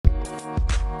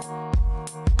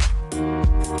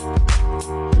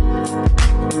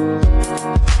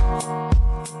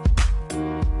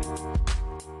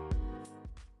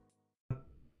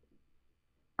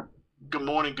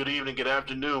morning, good evening, good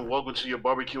afternoon. Welcome to your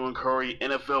Barbecue and Curry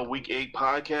NFL Week 8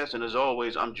 podcast. And as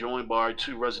always, I'm joined by our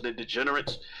two resident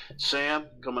degenerates. Sam,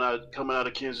 coming out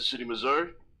of Kansas City,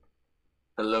 Missouri.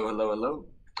 Hello, hello, hello.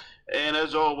 And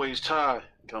as always, Ty,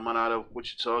 coming out of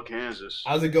Wichita, Kansas.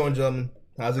 How's it going, gentlemen?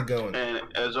 How's it going? And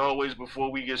as always,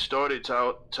 before we get started,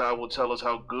 Ty will tell us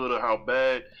how good or how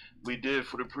bad we did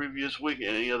for the previous week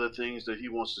and any other things that he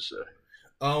wants to say.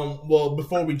 Well,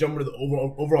 before we jump into the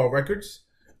overall records,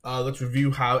 let's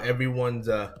review how everyone's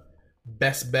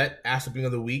best bet, ass whipping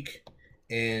of the week,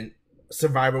 and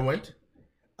Survivor went.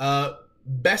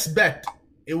 Best bet.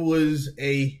 It was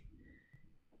a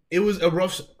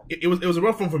rough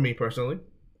one for me personally.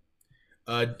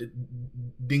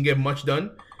 Didn't get much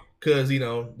done because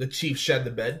the Chiefs shed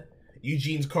the bed.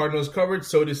 Eugene's Cardinals covered,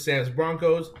 so did Sam's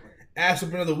Broncos. Ass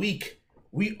whipping of the week.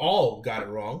 We all got it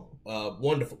wrong.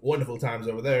 Wonderful times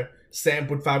over there. Sam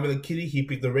put 5 in the kitty. He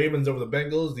picked the Ravens over the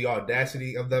Bengals. The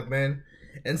audacity of that man.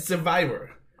 And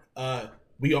Survivor.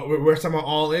 We're somehow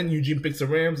all in. Eugene picks the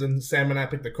Rams, and Sam and I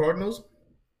picked the Cardinals.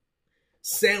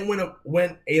 Sam went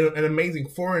an amazing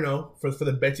 4-0 for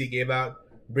the bets he gave out,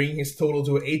 bringing his total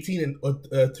to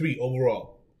 18-3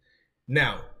 overall.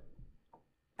 Now,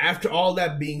 after all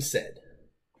that being said,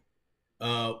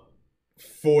 for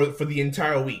the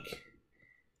entire week,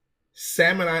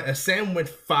 Sam went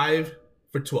 5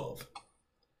 for 12.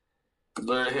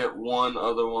 They hit one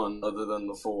other than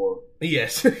the 4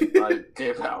 Yes. I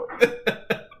gave out.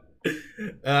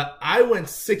 I went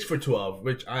 6 for 12,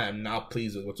 which I am not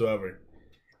pleased with whatsoever.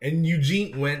 And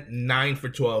Eugene went 9 for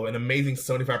 12, an amazing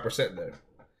 75% there.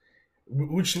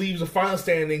 Which leaves the final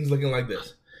standings looking like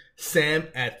this. Sam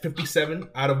at 57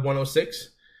 out of 106,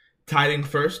 tied at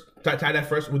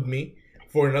first with me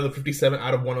for another 57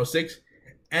 out of 106.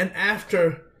 And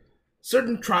after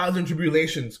certain trials and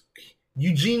tribulations,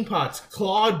 Eugene Potts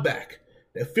clawed back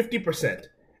at 50%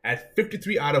 at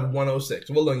 53 out of 106.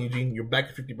 Well done, Eugene. You're back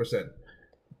at 50%.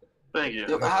 Thank you.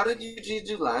 Yo, how did Eugene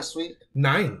do last week?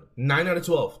 9 out of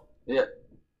 12. Yeah.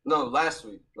 No, last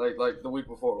week. Like the week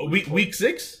before. Week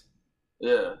 6?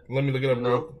 Yeah. Let me look it up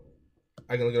real.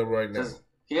 I can look it up right now.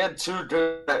 He had two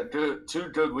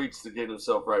good weeks to get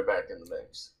himself right back in the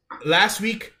mix. Last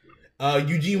week,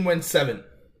 Eugene went 7.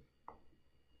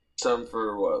 7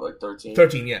 for what, like 13?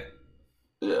 13, yeah.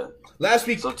 Yeah. Last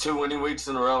week. So 2 winning weeks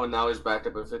in a row, and now he's back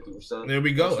up at 50%. There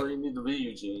we go. That's where you need to be,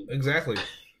 Eugene. Exactly.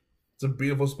 It's a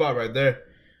beautiful spot right there.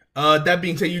 That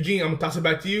being said, Eugene, I'm going to toss it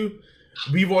back to you.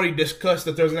 We've already discussed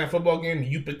the Thursday Night Football game.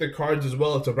 You picked the Cards as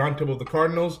well. It's a roundtable of the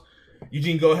Cardinals.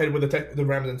 Eugene, go ahead with the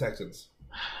Rams and Texans.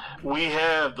 We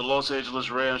have the Los Angeles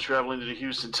Rams traveling to the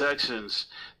Houston Texans.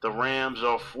 The Rams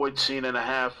are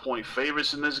 14.5-point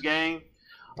favorites in this game.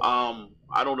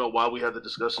 I don't know why we have to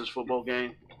discuss this football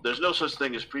game. There's no such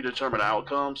thing as predetermined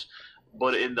outcomes,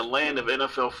 but in the land of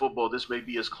NFL football, this may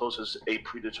be as close as a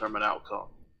predetermined outcome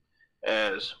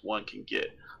as one can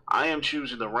get. I am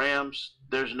choosing the Rams.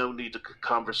 There's no need to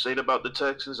conversate about the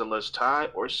Texans unless Ty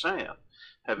or Sam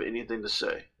have anything to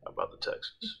say about the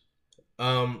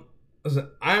Texans.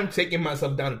 Listen, I am taking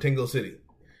myself down to Tingle City.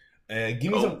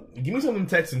 Give me some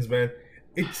Texans, man.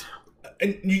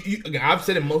 Again, I've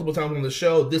said it multiple times on the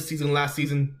show. This season, last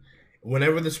season,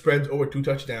 whenever the spread's over 2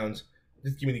 touchdowns,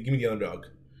 just give me the underdog.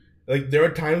 Like, there are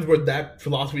times where that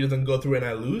philosophy doesn't go through and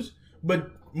I lose,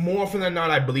 but more often than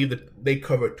not, I believe that they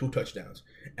cover 2 touchdowns.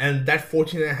 And that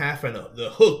 14.5 and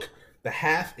the hook, the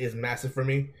half is massive for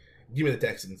me. Give me the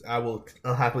Texans. I'll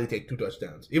happily take 2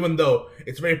 touchdowns, even though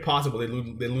it's very possible they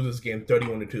lose this game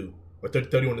 31-2 or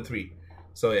 31-3.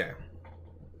 So yeah,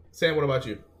 Sam, what about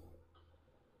you?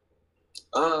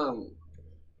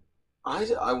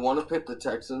 I want to pick the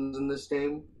Texans in this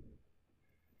game,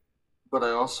 but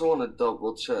I also want to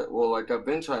double check. Well, I've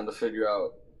been trying to figure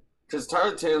out because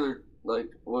Tyler Taylor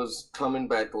was coming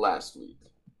back last week,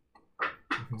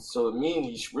 so it means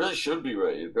he really should be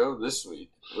ready to go this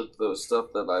week with the stuff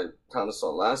that I kind of saw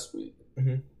last week.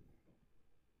 Mm-hmm.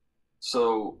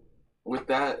 So with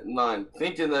that in mind,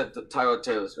 thinking that Tyler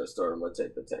Taylor's going to start, I'm going to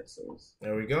take the Texans.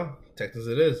 There we go. Texans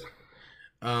it is.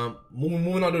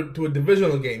 Moving on to a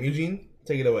divisional game. Eugene,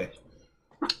 take it away.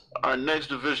 Our next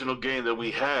divisional game that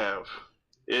we have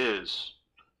is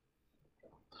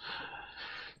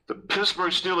the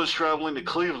Pittsburgh Steelers traveling to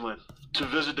Cleveland to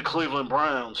visit the Cleveland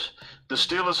Browns. The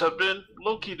Steelers have been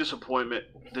low-key disappointment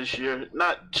this year.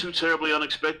 Not too terribly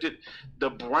unexpected.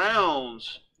 The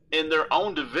Browns in their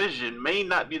own division may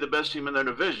not be the best team in their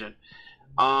division.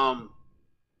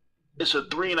 It's a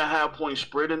 3.5-point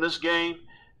spread in this game.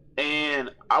 And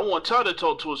I want Ty to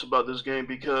talk to us about this game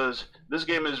because this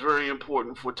game is very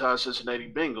important for Ty's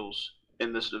Cincinnati Bengals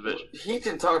in this division. He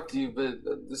can talk to you, but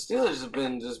the Steelers have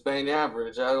been just bang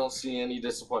average. I don't see any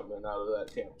disappointment out of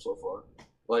that camp so far,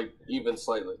 like even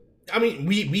slightly. I mean,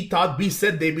 we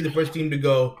said they'd be the first team to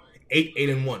go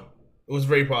 8-1. It was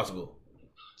very possible.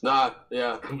 Nah,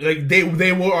 yeah. Like they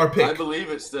were our pick. I believe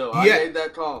it still. Yeah. I made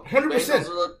that call. 100%. Bengals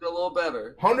looked a little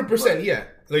better. 100%, yeah.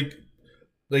 Like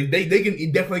they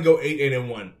can definitely go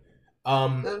 8-1. I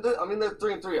mean, they're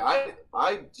 3-3.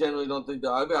 I generally don't think that.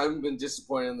 I haven't been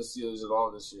disappointed in the Steelers at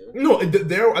all this year. No,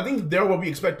 I think they're what we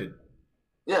expected.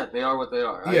 Yeah, they are what they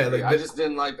are. Yeah, I just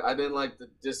didn't like. I didn't like the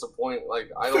disappoint. Like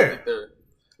I don't Fair. think they're.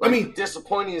 Like, I mean,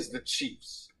 disappointing is the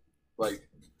Chiefs. Like,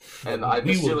 and the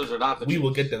Steelers are not the Chiefs. We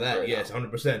will get to that. Right yes,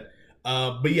 100%.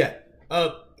 But yeah,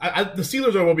 the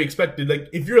Steelers are what we expected. Like,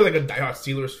 if you're like a diehard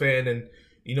Steelers fan and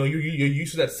you're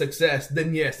used to that success,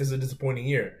 then yes, this is a disappointing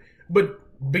year. But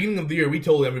beginning of the year, we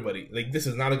told everybody like this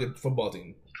is not a good football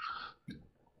team.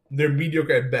 They're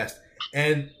mediocre at best.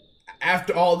 And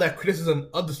after all that criticism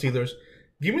of the Steelers,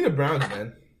 give me the Browns,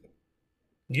 man.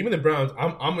 Give me the Browns.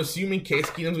 I'm assuming Case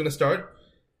Keenum's going to start,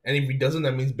 and if he doesn't,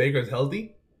 that means Baker's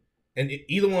healthy. And if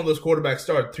either one of those quarterbacks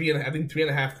start,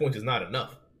 3.5 points is not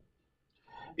enough.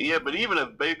 Yeah, but even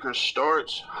if Baker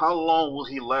starts, how long will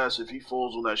he last if he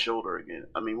falls on that shoulder again?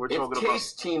 I mean, we're talking about... If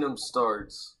Case Keenum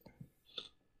starts,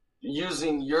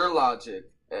 using your logic,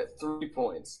 at 3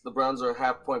 points, the Browns are a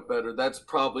half point better. That's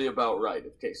probably about right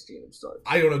if Case Keenum starts.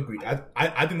 I don't agree.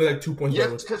 I think they're like 2 points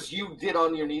better. Yes, because you get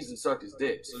on your knees and suck his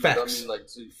dick. So Facts.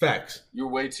 Facts. You're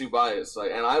way too biased.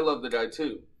 Like, and I love the guy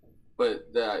too, but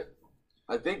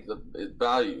I think the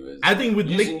value is. I think with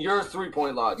using your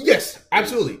 3-point logic. Yes,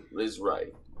 absolutely is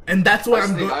right. And that's why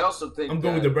I'm going. I also think I'm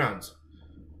going with the Browns.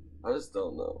 I just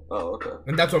don't know. Oh, okay.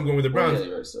 And that's why I'm going with the Browns. Well, yeah,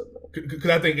 you already said that.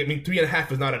 Because I think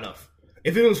 3.5 is not enough.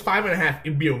 If it was 5.5,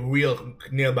 it'd be a real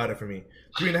nail biter for me.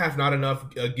 3.5 not enough.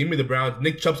 Give me the Browns.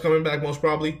 Nick Chubb's coming back most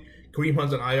probably. Kareem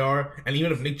Hunt's on IR, and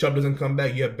even if Nick Chubb doesn't come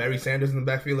back, you have Barry Sanders in the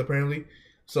backfield apparently.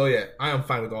 So yeah, I am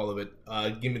fine with all of it.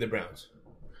 Give me the Browns.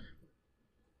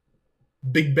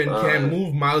 Big Ben can't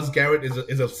move. Myles Garrett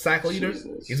is a sack leader.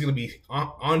 Jesus. He's gonna be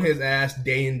on his ass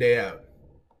day in day out.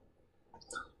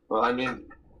 Well, I mean,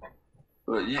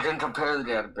 you can compare the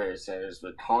guy to Barry Sanders,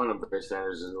 but calling him Barry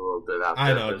Sanders is a little bit out there.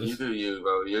 I know. But you do you,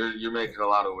 bro. You're making a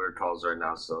lot of weird calls right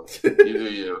now, so you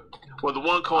do you. Well, the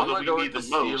one call that we need the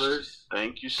most. Steelers.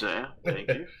 Thank you, Sam. Thank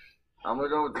you. I'm gonna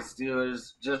go with the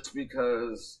Steelers just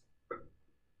because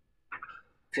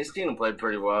Case Keenum played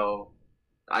pretty well.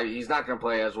 He's not gonna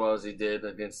play as well as he did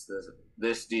against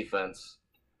this defense.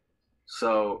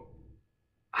 So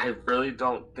I really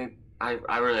don't think I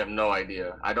really have no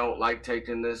idea. I don't like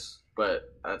taking this,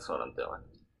 but that's what I'm doing.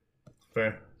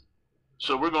 Fair.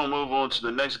 So we're going to move on to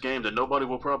the next game that nobody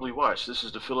will probably watch. This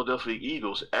is the Philadelphia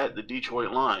Eagles at the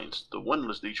Detroit Lions, the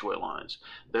winless Detroit Lions.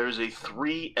 There is a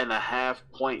 3.5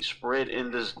 point spread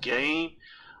in this game.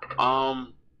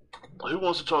 Who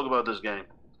wants to talk about this game?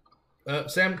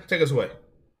 Sam, take us away.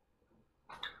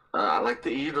 I like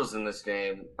the Eagles in this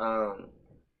game.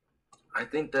 I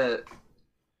think that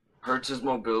Hurts'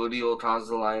 mobility will cause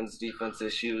the Lions' defense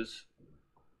issues,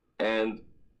 and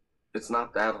it's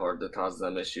not that hard to cause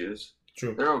them issues.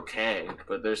 True. They're okay,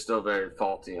 but they're still very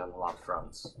faulty on a lot of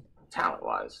fronts,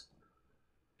 talent-wise.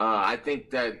 I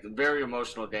think that very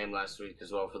emotional game last week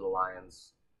as well for the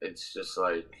Lions. It's just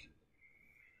like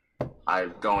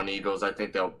I'm going Eagles. I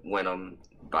think they'll win them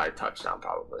by a touchdown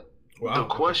probably. Wow. The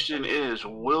question is,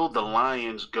 will the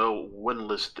Lions go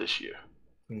winless this year?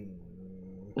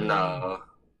 No,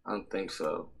 I don't think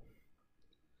so.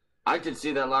 I could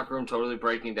see that locker room totally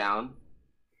breaking down,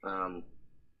 pun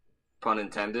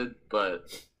intended, but...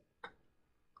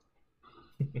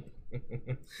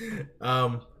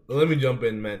 Well, let me jump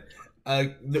in, man.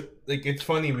 It's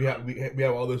funny we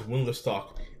have all this winless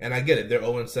talk, and I get it. They're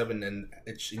 0-7, and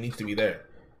it needs to be there.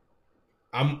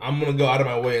 I'm gonna go out of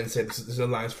my way and say this is the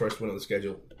Lions' first win on the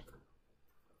schedule.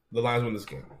 The Lions win this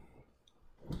game.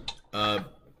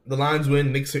 The Lions win,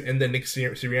 and then Nick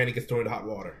Sirianni gets thrown into hot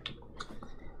water.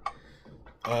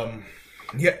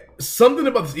 Yeah, something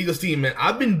about this Eagles team, man.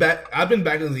 I've been back in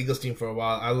the Eagles team for a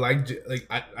while. I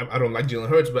don't like Jalen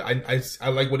Hurts, but I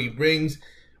like what he brings.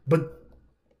 But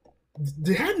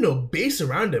they had no base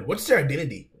around him. What's their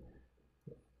identity?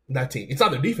 That team. It's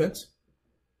not their defense.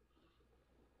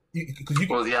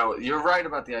 Well, yeah, you're right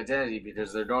about the identity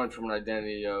because they're going from an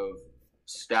identity of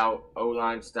stout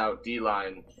O-line, stout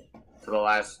D-line for the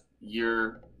last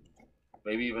year,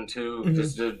 maybe even two. Mm-hmm.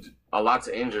 Just lots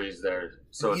of injuries there.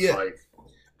 So it's like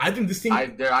I think this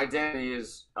team, their identity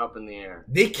is up in the air.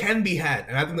 They can be had,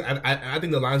 and I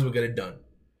think the Lions will get it done.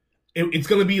 It's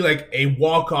going to be like a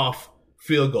walk-off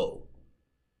field goal.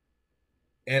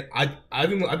 And I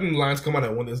think the Lions come out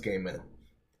and win this game, man.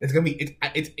 It's gonna be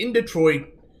it's in Detroit.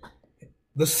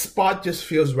 The spot just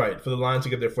feels right for the Lions to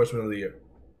get their first win of the year.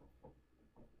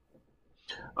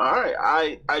 All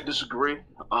right, I disagree.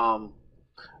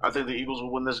 I think the Eagles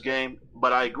will win this game,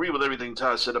 but I agree with everything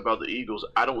Ty said about the Eagles.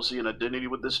 I don't see an identity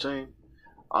with this team.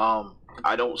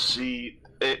 I don't see.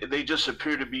 They just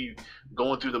appear to be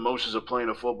going through the motions of playing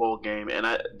a football game, and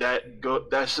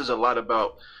that says a lot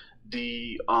about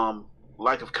the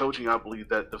lack of coaching, I believe,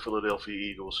 that the Philadelphia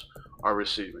Eagles are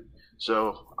receiving.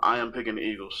 So I am picking the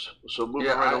Eagles. So moving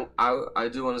right on. I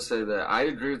do want to say that I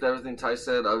agree with everything Ty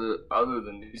said. Other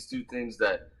than these two things,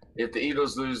 that if the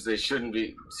Eagles lose,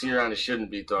 Sirianni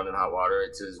shouldn't be thrown in hot water.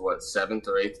 It's his 7th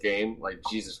or 8th game. Like,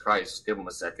 Jesus Christ, give him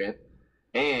a second.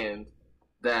 And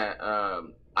that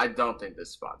I don't think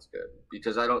this spot's good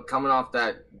because coming off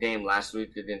that game last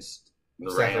week against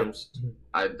the Rams,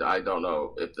 I don't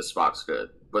know if the spot's good.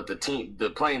 But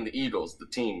playing the Eagles, the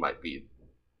team might be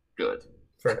good.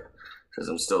 Fair. Because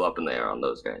I'm still up in the air on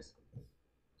those guys.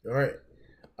 All right.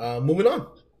 Moving on.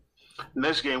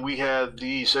 Next game, we have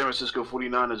the San Francisco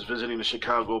 49ers visiting the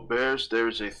Chicago Bears.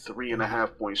 There's a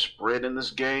 3.5-point spread in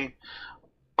this game.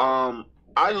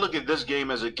 I look at this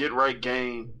game as a get-right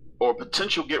game or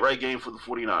potential get-right game for the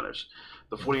 49ers.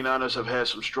 The 49ers have had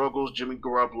some struggles. Jimmy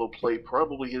Garoppolo played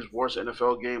probably his worst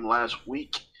NFL game last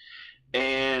week.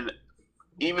 And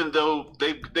even though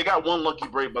they got one lucky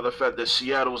break by the fact that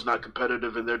Seattle was not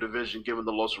competitive in their division given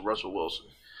the loss of Russell Wilson.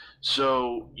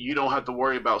 So you don't have to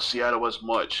worry about Seattle as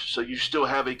much. So you still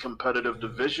have a competitive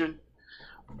division.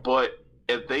 But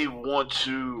if they want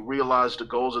to realize the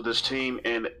goals of this team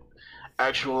and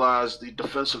actualize the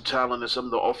defensive talent and some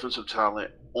of the offensive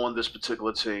talent on this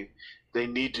particular team, they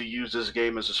need to use this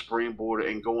game as a springboard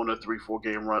and go on a 3-4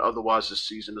 game run. Otherwise, this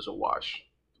season is a wash.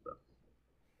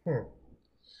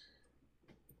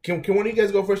 Can one of you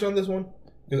guys go first on this one?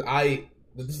 Because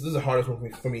this is the hardest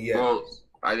one for me yet. Well,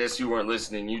 I guess you weren't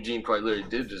listening. Eugene quite literally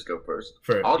did just go first.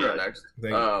 Fair. I'll go next.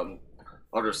 I'll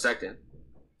go second.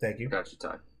 Thank you. Got your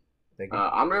time. Thank you.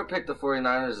 I'm going to pick the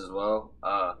 49ers as well.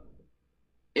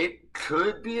 It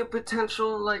could be a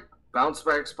potential, bounce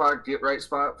back spot, get right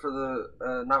spot for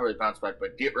the, not really bounce back,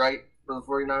 but get right for the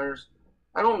 49ers.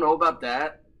 I don't know about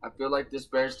that. I feel like this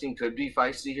Bears team could be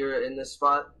feisty here in this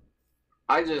spot.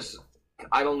 I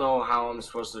don't know how I'm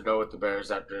supposed to go with the Bears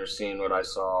after seeing what I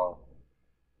saw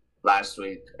last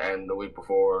week and the week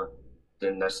before.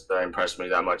 Didn't necessarily impress me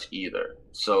that much either.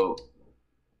 So,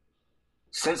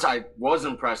 since I was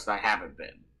impressed, I haven't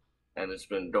been. And it's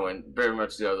been going very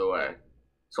much the other way.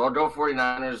 So I'll go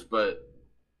 49ers, but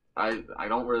I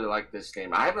don't really like this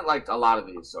game. I haven't liked a lot of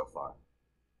these so far.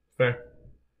 Fair.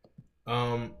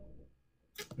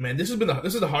 Man, this is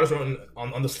the hardest one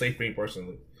on the slate for me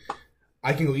personally.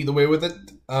 I can go either way with it.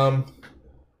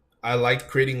 I like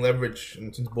creating leverage,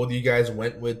 and since both of you guys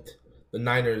went with the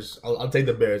Niners, I'll take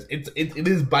the Bears. It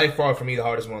is by far for me the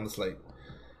hardest one on the slate,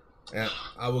 and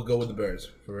I will go with the Bears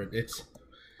for it. It's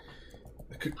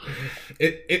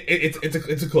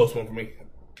a close one for me.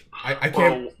 I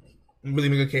can't really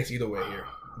make a case either way here.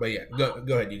 But yeah,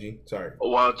 go ahead, Eugene. Sorry.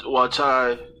 While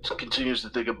Ty continues to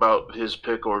think about his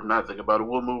pick or not think about it,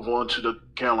 we'll move on to the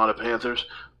Carolina Panthers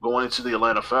going into the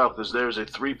Atlanta Falcons. There's a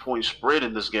 3-point spread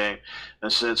in this game,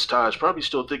 and since Ty's probably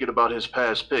still thinking about his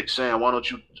past pick, Sam, why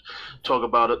don't you talk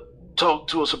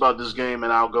to us about this game,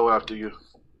 and I'll go after you.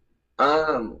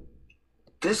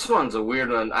 This one's a weird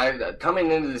one.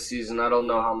 Coming into the season, I don't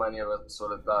know how many of us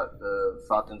sort of thought the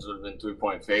Falcons would have been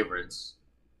 3-point favorites.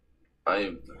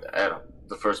 At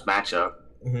the first matchup.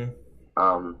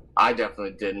 Mm-hmm. I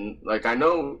definitely didn't. I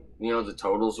know, the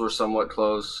totals were somewhat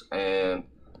close and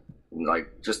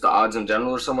just the odds in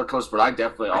general were somewhat close, but I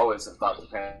definitely always have thought the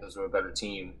Panthers were a better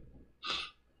team.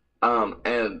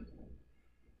 And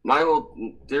my whole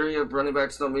theory of running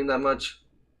backs don't mean that much.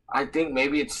 I think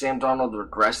maybe it's Sam Darnold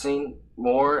regressing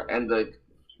more, and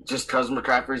just because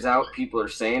McCaffrey's out, people are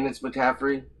saying it's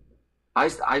McCaffrey.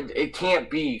 It can't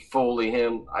be fully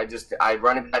him.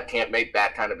 Running back can't make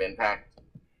that kind of impact.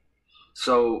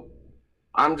 So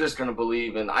I'm just going to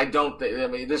believe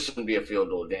this shouldn't be a field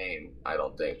goal game, I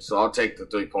don't think. So I'll take the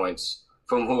 3 points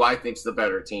from who I think's the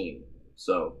better team.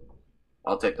 So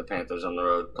I'll take the Panthers on the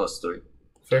road +3.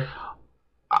 Fair.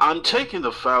 I'm taking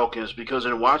the Falcons because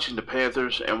in watching the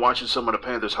Panthers and watching some of the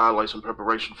Panthers highlights in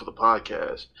preparation for the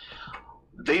podcast,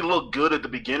 they look good at the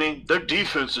beginning. Their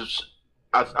defense is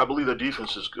I believe their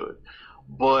defense is good.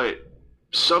 But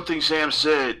something Sam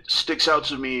said sticks out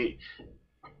to me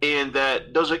in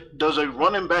that does a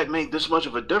running back make this much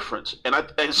of a difference? And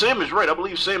Sam is right. I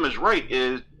believe Sam is right.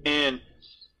 And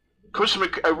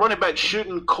A running back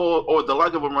shouldn't cause, or the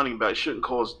lack of a running back shouldn't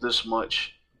cause this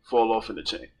much fall off in the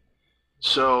team.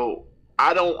 So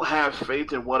I don't have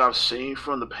faith in what I've seen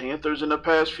from the Panthers in the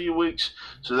past few weeks.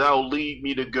 So that will lead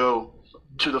me to go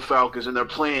to the Falcons, and they're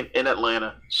playing in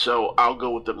Atlanta. So I'll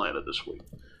go with Atlanta this week.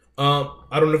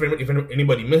 I don't know if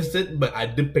anybody missed it, but I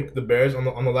did pick the Bears on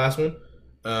the last one.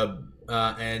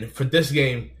 And for this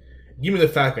game, give me the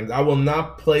Falcons. I will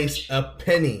not place a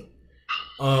penny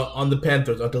on the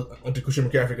Panthers until Christian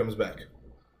McCaffrey comes back.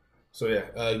 So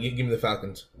yeah, give me the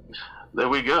Falcons. There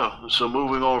we go. So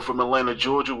moving on from Atlanta,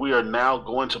 Georgia, we are now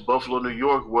going to Buffalo, New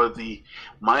York, where the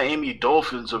Miami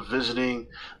Dolphins are visiting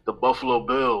the Buffalo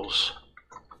Bills.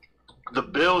 The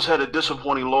Bills had a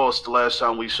disappointing loss the last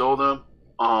time we saw them.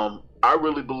 I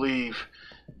really believe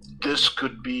this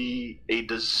could be a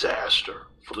disaster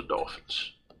for the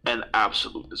Dolphins. An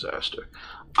absolute disaster.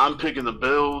 I'm picking the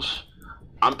Bills.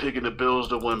 I'm picking the Bills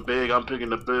to win big. I'm picking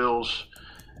the Bills.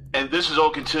 And this is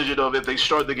all contingent of if they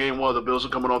start the game well, the Bills are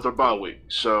coming off their bye week.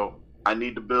 So I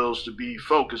need the Bills to be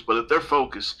focused. But if they're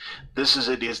focused,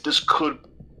 this could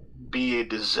be a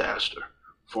disaster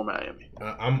for Miami.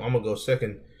 I'm going to go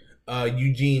second.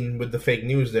 Eugene with the fake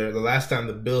news there. The last time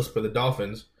the Bills played the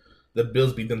Dolphins, the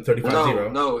Bills beat them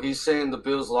 35-0. No, he's saying the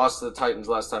Bills lost to the Titans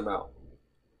last time out.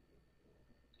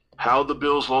 How the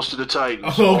Bills lost to the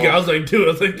Titans. Oh, okay. I was like,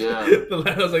 dude. Yeah. I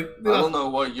don't know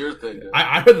what you're thinking.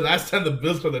 I heard the last time the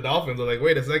Bills played the Dolphins. I was like,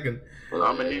 wait a second. Well,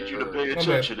 I'm going to need you to pay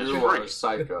attention. You are a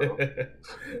psycho.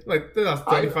 Like, they lost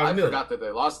 35 I million. forgot that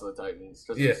they lost to the Titans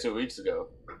because it was 2 weeks ago.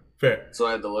 Fair. So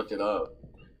I had to look it up.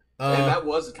 And that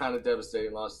was a kind of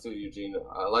devastating loss too, Eugene.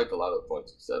 I like a lot of the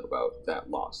points you said about that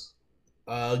loss.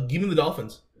 Give me the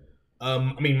Dolphins.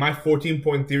 I mean, my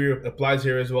 14-point theory applies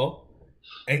here as well.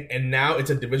 And now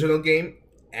it's a divisional game,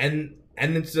 and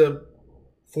it's a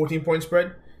 14-point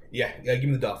spread. Yeah, give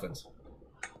me the Dolphins.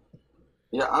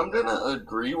 Yeah, I'm going to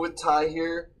agree with Ty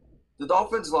here. The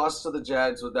Dolphins lost to the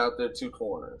Jags without their two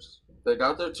corners. They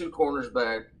got their two corners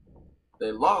back.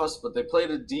 They lost, but they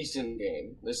played a decent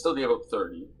game. They still gave up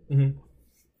 30. Mm-hmm.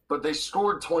 But they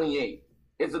scored 28.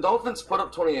 If the Dolphins put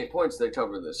up 28 points, they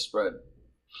cover this spread.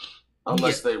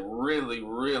 Unless they really,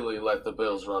 really let the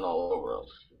Bills run all over them.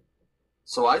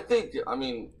 So I think, I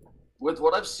mean, with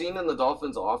what I've seen in the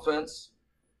Dolphins' offense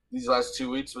these last 2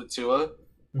 weeks with Tua,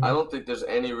 I don't think there's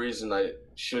any reason I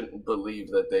shouldn't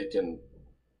believe that they can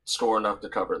score enough to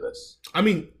cover this. I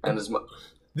mean, and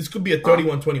this could be a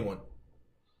 31-21.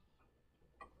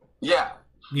 Yeah.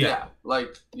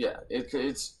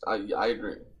 It's I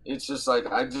agree. It's just like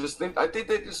I think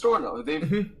they can score now.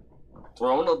 They've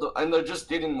thrown and they're just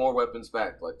getting more weapons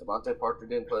back. Like Devontae Parker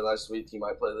didn't play last week; he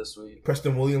might play this week.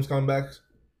 Preston Williams coming back.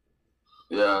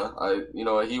 Yeah,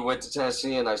 he went to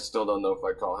Tennessee, and I still don't know if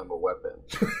I call him a weapon.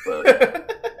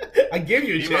 But I gave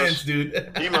you a chance,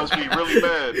 dude. He must be really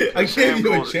bad. I gave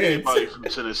you a chance. Anybody from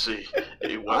Tennessee,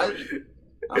 well,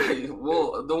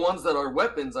 the ones that are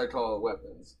weapons, I call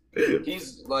weapons.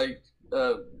 He's like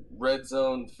a red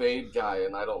zone fade guy,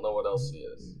 and I don't know what else he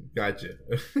is. Gotcha.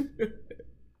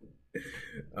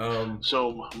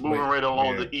 So moving right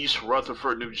along the East,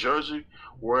 Rutherford, New Jersey,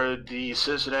 where the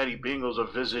Cincinnati Bengals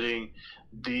are visiting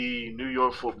the New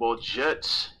York Football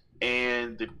Jets,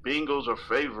 and the Bengals are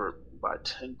favored by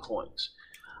 10 points.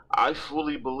 I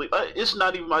fully believe it's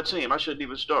not even my team. I shouldn't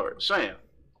even start. Sam.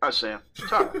 Hi, Sam.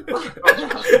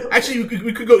 Actually,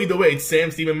 we could go either way. It's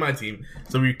Sam's team and my team,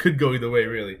 so we could go either way,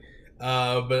 really.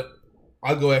 But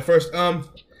I'll go at first.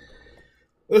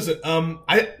 Listen.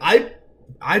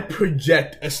 I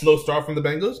project a slow start from the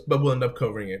Bengals, but we'll end up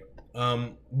covering it.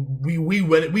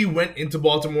 We went into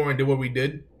Baltimore and did what we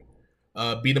did.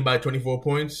 Beat them by 24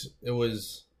 points. It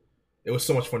was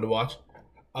so much fun to watch.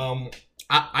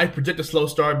 I project a slow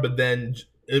start, but then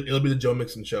it'll be the Joe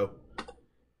Mixon show.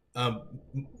 I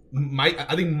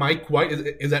think Mike White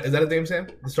is that his name, Sam?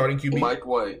 The starting QB. Mike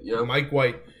White, yeah. Mike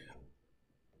White.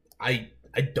 I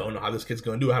don't know how this kid's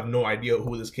gonna do. I have no idea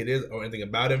who this kid is or anything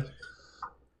about him.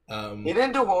 He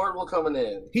didn't do horrible coming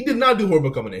in. He did not do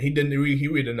horrible coming in. He didn't. He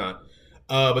really did not.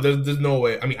 But there's no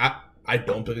way. I mean, I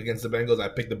don't pick against the Bengals. I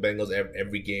pick the Bengals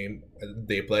every game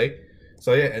they play.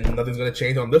 So yeah, and nothing's gonna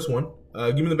change on this one.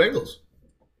 Give me the Bengals.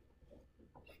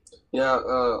 Yeah,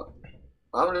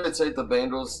 I'm going to take the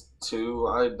Bengals, too.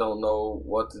 I don't know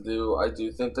what to do. I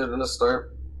do think they're going to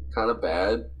start kind of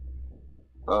bad.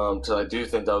 Because I do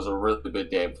think that was a really big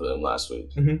game for them last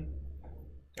week. Mm-hmm.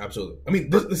 Absolutely. I mean,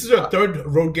 this is our third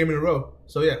road game in a row.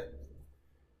 So, yeah.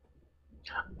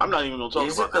 I'm not even going to talk about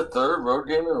it. Is it the third road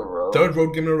game in a row? Third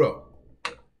road game in a row.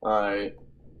 All right.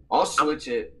 I'll switch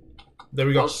it. There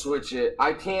we go. I'll switch it.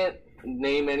 I can't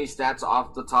name any stats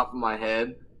off the top of my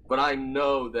head, but I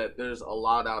know that there's a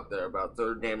lot out there about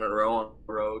third game in a row on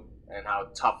the road and how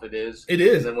tough it is. It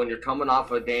is. And then when you're coming off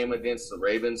a game against the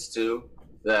Ravens too,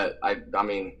 that I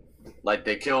mean, like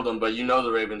they killed them, but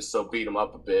the Ravens still beat them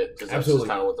up a bit because that's just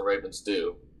kind of what the Ravens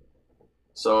do.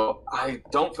 So I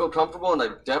don't feel comfortable, and I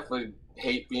definitely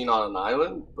hate being on an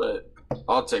island, but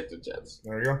I'll take the Jets.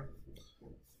 There we go.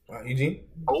 Eugene?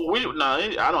 Oh,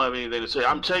 I don't have anything to say.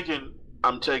 I'm taking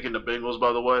the Bengals.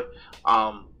 By the way,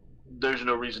 there's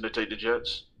no reason to take the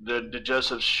Jets. The Jets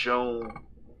have shown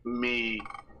me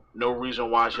no reason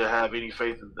why I should have any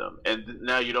faith in them. And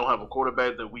now you don't have a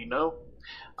quarterback that we know.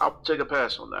 I'll take a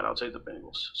pass on that. I'll take the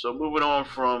Bengals. So moving on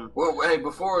from... Well, hey,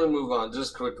 before we move on,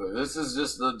 just quickly, this is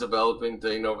just the developing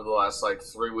thing over the last,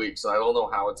 3 weeks. I don't know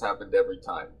how it's happened every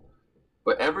time.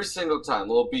 But every single time,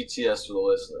 little BTS for the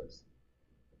listeners.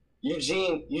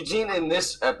 Eugene, in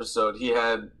this episode, he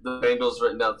had the Bengals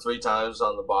written down 3 times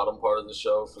on the bottom part of the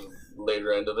show for the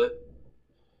later end of it.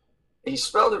 He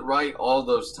spelled it right all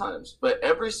those times. But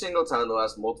every single time the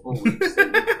last multiple weeks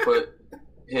that we put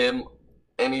him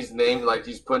and his name, like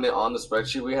he's putting it on the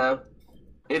spreadsheet we have,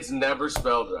 it's never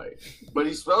spelled right. But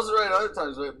he spells it right other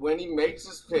times. But when he makes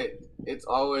his pick, it's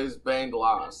always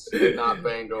Bengals, not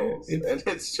Bengals. And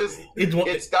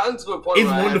it's gotten to a point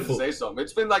where I have to say something.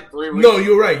 It's been 3 weeks. No,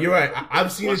 you're right.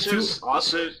 I've seen it too.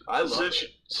 Awesome. I love it.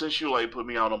 Since you put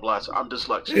me out on blast, I'm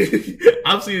dyslexic.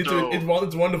 I've seen it too.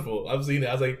 It's wonderful. I've seen it.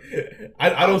 I was like,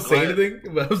 I don't say anything,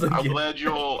 but I was like, I'm glad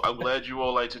you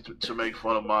all like to make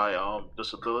fun of my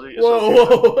disability.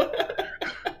 Whoa.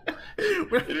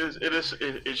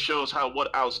 It shows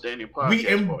what outstanding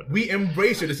podcast we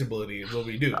embrace your disability is what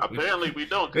we do. Apparently we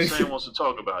don't, because Sam wants to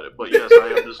talk about it. But yes, I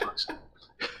am dyslexic.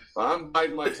 I'm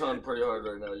biting my tongue pretty hard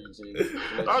right now, Eugene.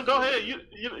 Oh, go ahead.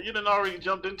 You done already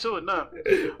jumped into it now.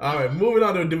 All right, moving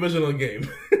on to a divisional game.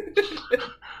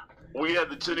 We have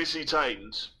the Tennessee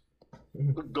Titans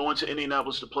going to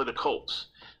Indianapolis to play the Colts.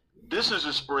 This is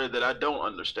a spread that I don't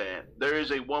understand. There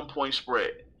is a 1-point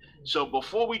spread. So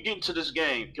before we get into this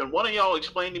game, can one of y'all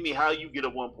explain to me how you get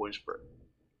a 1-point spread?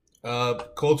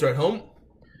 Colts are at home.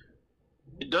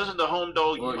 Doesn't the home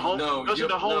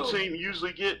team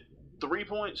usually get 3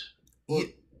 points? Well,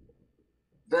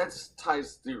 that's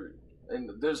Ty's theory,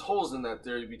 and there's holes in that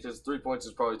theory because 3 points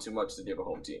is probably too much to give a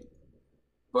home team.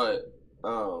 But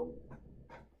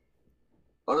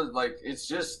it's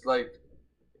just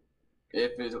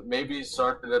if it maybe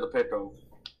started at a pick'em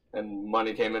and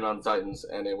money came in on the Titans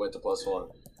and it went to +1.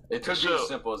 It could be as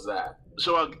simple as that.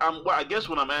 So I guess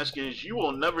what I'm asking is, you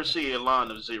will never see a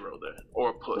line of 0 there or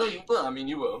a push. No, you will. I mean,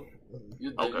 you will.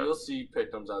 You'll see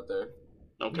pick'ems out there.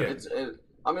 Okay.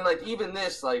 Even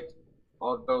this,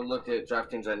 I'll go look at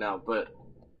DraftKings right now, but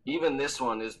even this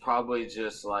one is probably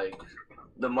just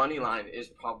the money line is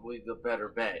probably the better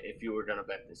bet if you were going to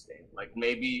bet this game.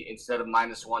 Maybe instead of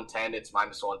 -110, it's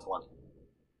 -120.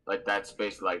 That's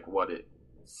basically what it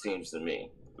seems to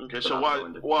me. Okay, so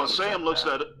while Sam looks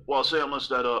that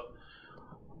up,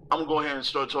 I'm gonna go ahead and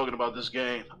start talking about this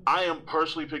game. I am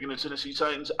personally picking the Tennessee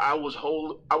Titans. I was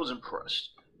impressed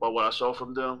by what I saw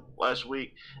from them last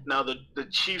week. Now the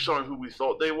Chiefs aren't who we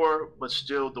thought they were, but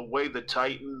still the way the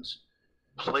Titans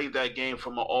played that game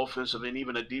from an offensive and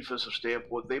even a defensive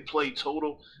standpoint, they played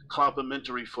total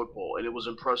complementary football, and it was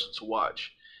impressive to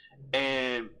watch.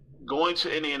 And going to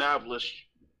Indianapolis,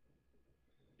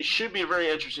 it should be a very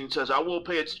interesting test. I will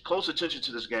pay close attention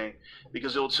to this game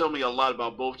because it will tell me a lot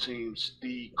about both teams.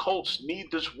 The Colts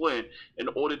need this win in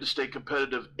order to stay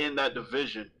competitive in that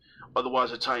division.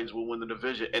 Otherwise, the Titans will win the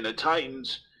division. And the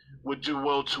Titans would do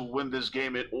well to win this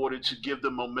game in order to give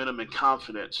them momentum and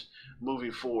confidence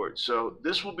moving forward. So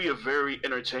this will be a very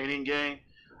entertaining game.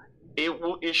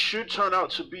 It should turn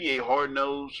out to be a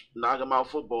hard-nosed, knock-em-out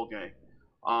football game.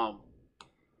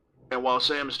 And while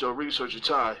Sam is still researching,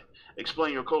 Ty,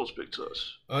 explain your Colts pick to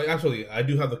us. Actually, I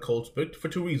do have the Colts picked for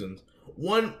 2 reasons.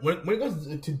 One, when it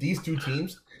goes to these two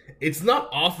teams, it's not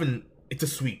often it's a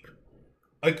sweep.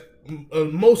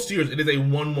 Most years, it is a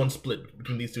 1-1 split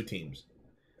between these two teams.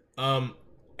 And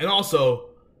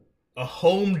also, a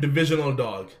home divisional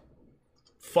dog.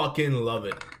 Fucking love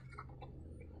it.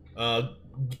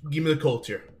 Give me the Colts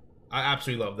here. I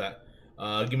absolutely love that.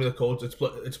 Give me the Colts. It's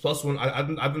 +1.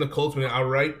 I've been the Colts winning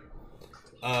outright.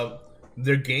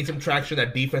 They're gaining some traction.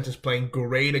 That defense is playing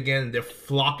great again. They're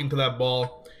flocking to that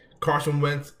ball. Carson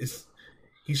Wentz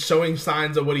he's showing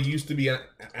signs of what he used to be, and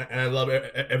I love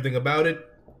everything about it.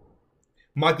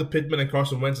 Michael Pittman and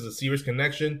Carson Wentz is a serious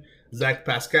connection. Zach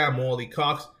Pascal, Molly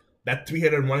Cox, that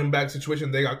 3-headed running back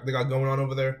situation they got going on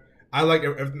over there. I like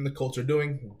everything the Colts are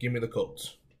doing. Give me the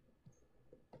Colts.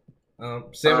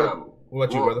 Sam, what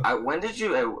about you, brother? When did you?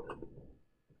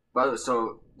 By the way,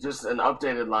 so just an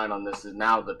updated line on this is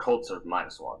now the Colts are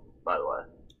 -1. By the way,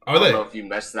 Are I they? don't know if you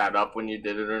messed that up when you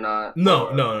did it or not.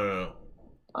 No.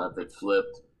 If it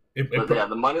flipped. It But yeah,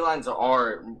 the money lines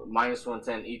are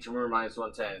 -110. Each of them are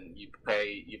 -110. You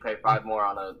pay 5 more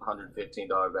on a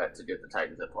 $115 bet to get the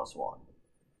Titans at +1.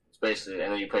 It's basically,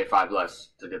 and then you pay 5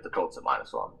 less to get the Colts at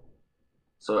 -1.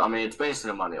 So I mean, it's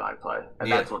basically a money line play, and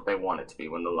Yeah. that's what they want it to be.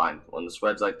 When the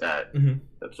spread's like that,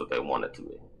 that's what they want it to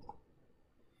be.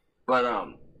 But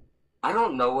I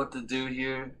don't know what to do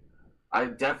here. I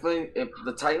definitely, if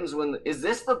the Titans win, is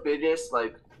this the biggest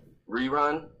like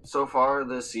rerun so far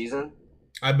this season?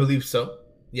 I believe so.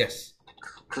 Yes.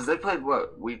 Because they played,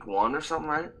 what, week 1 or something,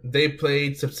 right? They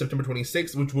played September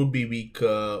 26th, which would be week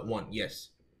 1.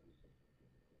 Yes.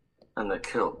 And they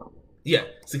killed them. Yeah,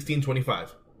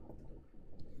 16-25.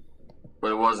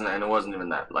 But it wasn't even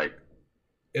that. Like,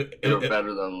 It they were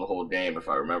better than the whole game, if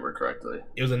I remember correctly.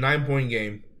 was a 9-point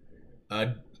game.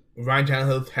 Ryan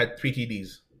Tannehill had 3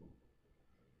 TDs.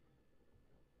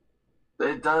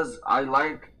 It does. I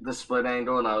like the split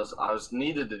angle, and I was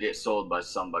needed to get sold by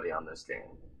somebody on this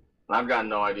game. And I've got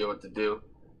no idea what to do.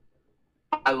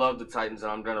 I love the Titans,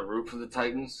 and I'm going to root for the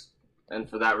Titans. And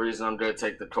for that reason, I'm going to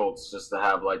take the Colts just to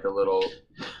have like a little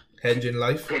Hedge in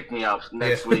life. pick me up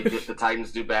next week if the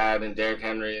Titans do bad and Derrick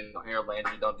Henry and Harold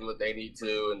Landry don't do what they need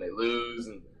to and they lose.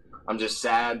 And I'm just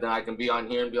sad that I can be on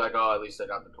here and be like, oh, at least I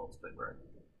got the Colts pick right.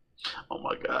 Oh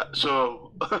my God!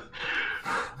 So,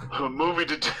 moving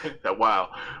to the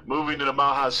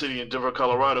Mile High City in Denver,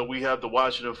 Colorado, we have the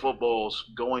Washington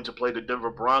Footballs going to play the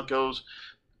Denver Broncos.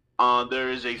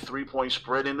 There is a 3-point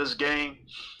spread in this game.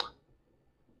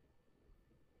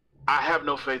 I have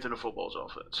no faith in the Footballs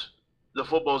offense. The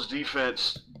Footballs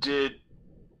defense did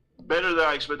better than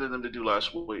I expected them to do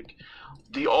last week.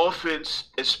 The offense,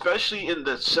 especially in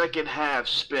the second half,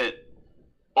 spent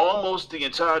almost the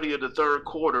entirety of the third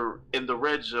quarter in the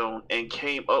red zone and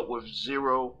came up with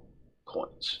 0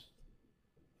 points.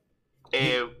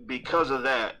 And because of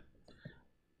that,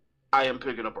 I am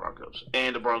picking the Broncos.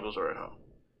 And the Broncos are at home.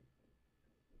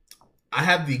 I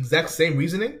have the exact same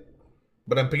reasoning,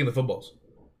 but I'm picking the Footballs.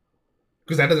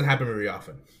 Because that doesn't happen very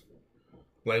often.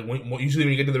 Like usually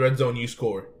when you get to the red zone, you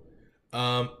score.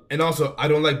 And also, I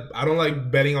don't like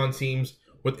betting on teams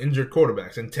with injured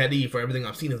quarterbacks. And Teddy, for everything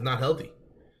I've seen, is not healthy.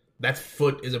 That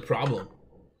foot is a problem.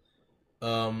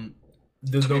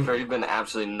 There's no. You've been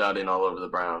absolutely nutting all over the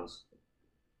Browns.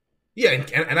 Yeah,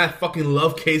 and I fucking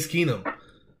love Case Keenum.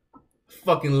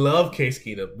 But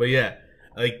yeah,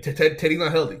 like Teddy's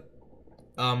not healthy.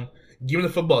 Give me the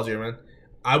Footballs here, man.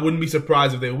 I wouldn't be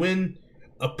surprised if they win.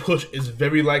 A push is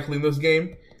very likely in this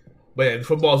game. But yeah, if the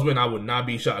Footballs win, I would not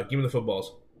be shocked. Give me the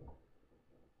Footballs.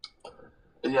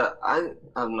 Yeah, I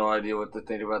have no idea what to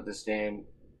think about this game.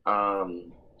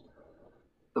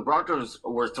 The Broncos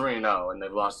were 3-0, and they've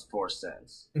lost 4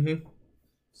 since. Mm-hmm.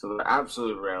 So they're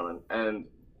absolutely railing. And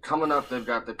coming up, they've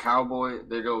got the Cowboys.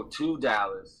 They go to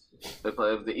Dallas. They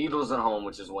play the Eagles at home,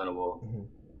 which is winnable. Mm-hmm.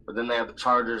 But then they have the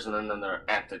Chargers, and then they're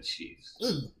at the Chiefs.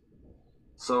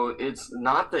 So it's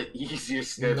not the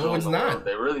easiest schedule. No, it's in the not. world.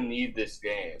 They really need this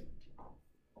game.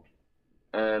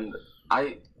 And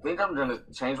I think I'm going to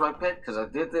change my pick because I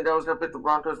did think I was going to pick the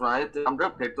Broncos, but I'm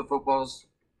going to pick the Footballs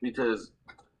because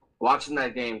watching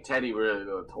that game, Teddy really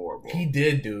looked horrible. He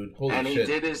did, dude. Holy and shit.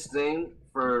 he did his thing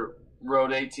for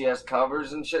road ATS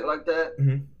covers and shit like that.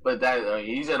 Mm-hmm. But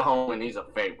he's at home and he's a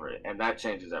favorite, and that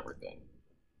changes everything.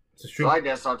 It's true. So I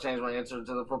guess I'll change my answer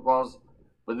to the Footballs.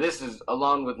 But this is,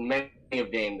 along with many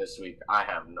of game this week, I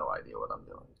have no idea what I'm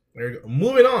doing. There you go.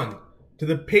 Moving on to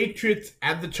the Patriots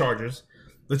at the Chargers.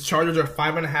 The Chargers are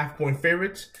 5.5-point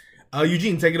favorites.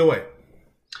 Eugene, take it away.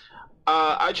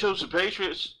 I chose the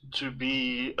Patriots to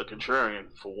be a contrarian,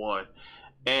 for one.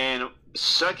 And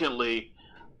secondly,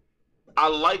 I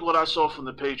like what I saw from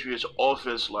the Patriots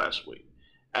offense last week.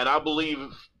 And I believe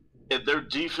if their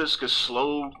defense could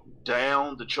slow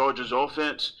down the Chargers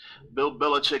offense, Bill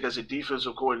Belichick as a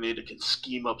defensive coordinator can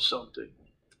scheme up something.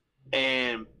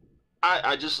 And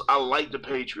I like the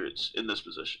Patriots in this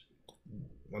position.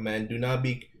 My man, do not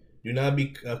be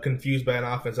confused by an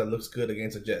offense that looks good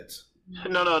against the Jets.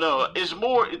 No. This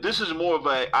is more of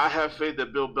a I have faith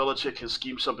that Bill Belichick can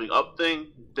scheme something up thing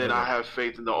than I have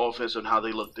faith in the offense and how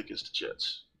they looked against the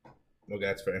Jets. Okay,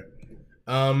 that's fair.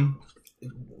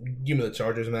 Give me the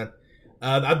Chargers, man.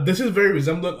 This is very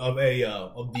resemblant of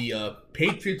the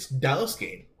Patriots Dallas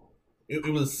game. It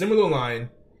was a similar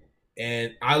line,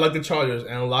 and I like the Chargers,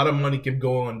 and a lot of money kept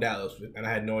going on Dallas, and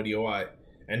I had no idea why.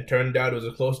 And turned out it was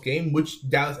a close game, which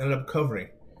Dallas ended up covering.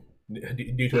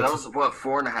 Due to that was, what,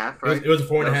 4.5, right? It was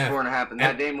 4.5. 4.5, and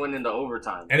that game went into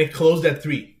overtime. And it closed at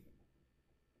 3.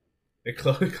 It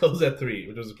closed at 3,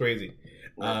 which was crazy.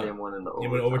 That game went into overtime.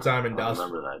 It went overtime, and Dallas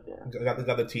remember that game.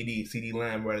 got the CD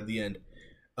Lamb right at the end.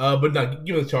 But no,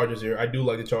 give me the Chargers here. I do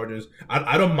like the Chargers.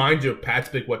 I don't mind your Pats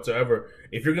pick whatsoever.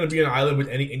 If you're going to be on an island with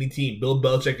any team, Bill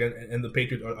Belichick and the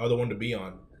Patriots are the one to be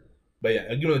on. But yeah,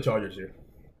 I'll give me the Chargers here.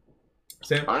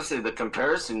 Sam? Honestly, the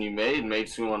comparison you made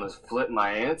makes me want to flip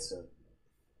my answer.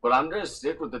 But I'm going to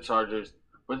stick with the Chargers.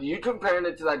 But you comparing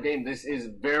it to that game, this is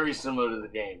very similar to the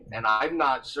game. And I'm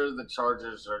not sure the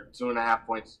Chargers are 2.5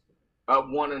 points.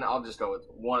 I'll just go with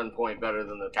 1 point better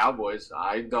than the Cowboys.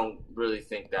 I don't really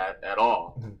think that at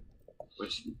all,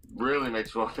 which really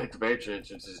makes me want to pick the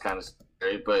Patriots, which is kind of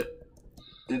scary. But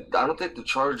I don't think the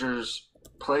Chargers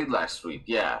played last week.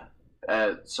 Yeah.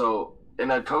 So, in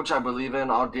a coach I believe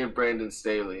in, I'll give Brandon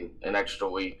Staley an extra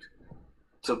week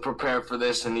to prepare for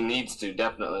this, and he needs to,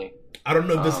 definitely. I don't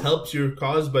know if this helps your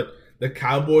cause, but the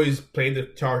Cowboys played the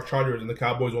Chargers, and the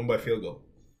Cowboys won by field goal.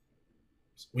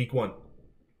 Week 1.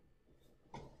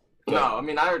 No, I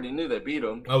mean, I already knew they beat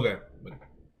them. Okay.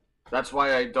 That's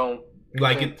why I don't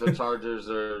think the Chargers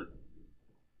are...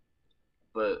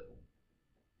 But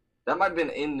that might have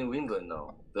been in New England,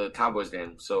 though, the Cowboys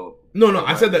game. So No,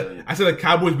 I said that. I said the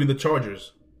Cowboys beat the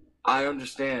Chargers. I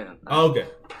understand. Oh, okay.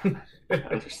 I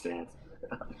understand.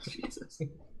 Jesus.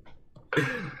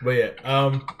 But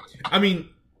yeah, I mean,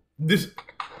 the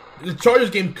Chargers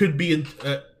game could be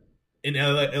in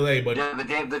LA, but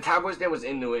yeah, the Cowboys game was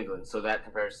in New England, so that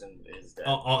comparison is dead.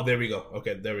 Oh, there we go.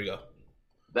 Okay, there we go.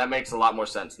 That makes a lot more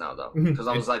sense now, though, because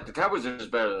I was like, the Cowboys are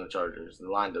just better than the Chargers. The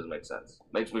line doesn't make sense.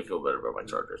 Makes me feel better about my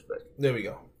Chargers pick. There we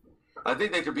go. I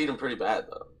think they could beat them pretty bad,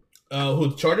 though. Who,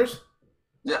 the Chargers?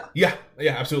 Yeah,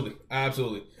 absolutely.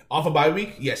 Off a bye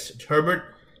week, yes. Herbert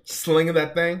slinging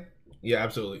that thing, yeah,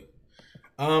 absolutely.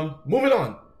 Moving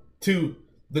on to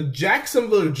the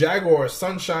Jacksonville Jaguars,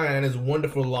 Sunshine and his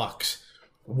wonderful locks,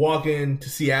 walk into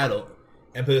Seattle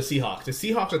and play the Seahawks. The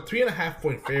Seahawks are 3.5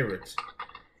 point favorites,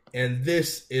 and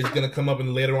this is going to come up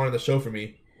later on in the show for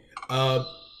me.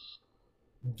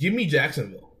 Give me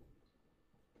Jacksonville.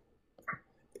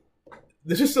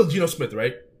 This is still Geno Smith,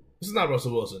 right? This is not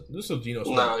Russell Wilson. This is still Geno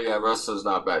Smith. No, yeah, Russell's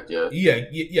not back yet.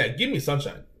 Yeah. Give me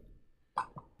Sunshine.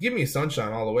 Give me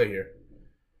Sunshine all the way here.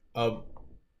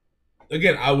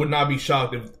 Again, I would not be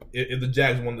shocked if the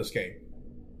Jags won this game.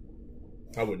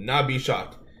 I would not be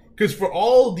shocked. Because for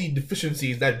all the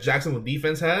deficiencies that Jacksonville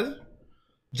defense has,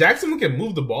 Jacksonville can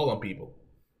move the ball on people.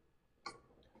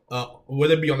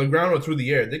 Whether it be on the ground or through the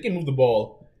air, they can move the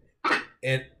ball.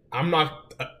 And I'm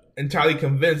not entirely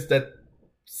convinced that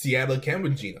Seattle can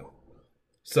with Geno.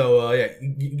 So, yeah,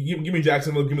 give me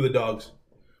Jacksonville, give me the Dogs.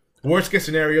 Worst case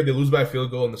scenario, they lose by a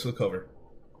field goal and they still cover.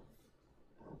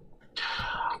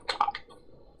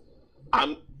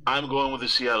 I'm going with the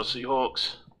Seattle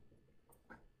Seahawks,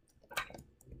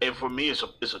 and for me, it's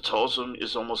a toss-up.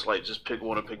 It's almost like just pick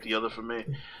one or pick the other for me.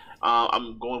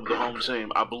 I'm going with the home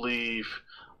team. I believe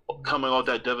coming off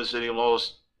that devastating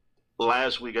loss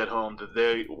last week at home, that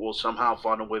they will somehow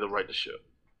find a way to right the ship.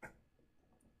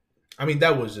 I mean,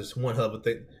 that was just one hell of a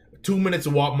thing. 2 minutes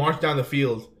to march down the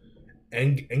field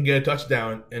and get a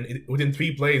touchdown, and within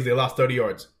 3 plays, they lost 30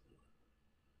 yards.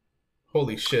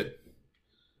 Holy shit.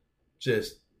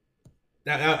 Just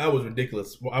that was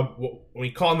ridiculous. We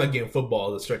call that game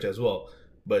football as a stretch as well,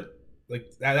 but like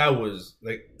that was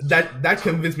like that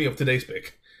convinced me of today's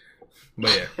pick.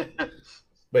 But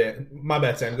yeah, my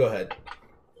bad, Sam. Go ahead.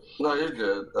 No, you're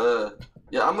good.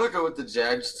 Yeah, I'm gonna go with the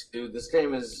Jags too. This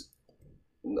game is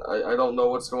I don't know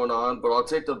what's going on, but I'll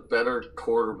take the better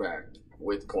quarterback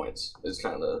with points. Is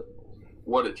kind of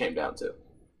what it came down to.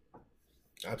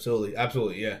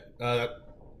 Absolutely, yeah.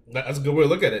 That's a good way to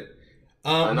look at it.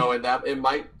 I know, and that it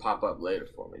might pop up later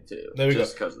for me too. There we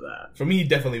just because of that. For me, he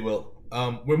definitely will.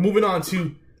 We're moving on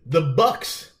to the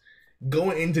Bucks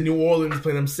going into New Orleans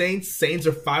playing them Saints. Saints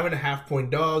are 5.5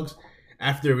 point dogs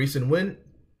after a recent win.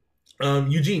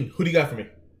 Eugene, who do you got for me?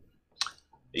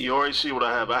 You already see what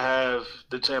I have. I have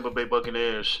the Tampa Bay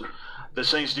Buccaneers. The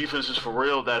Saints defense is for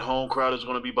real. That home crowd is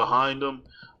going to be behind them,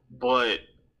 but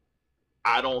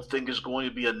I don't think it's going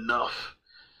to be enough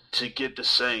to get the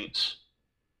Saints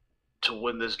to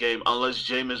win this game unless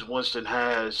Jameis Winston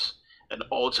has an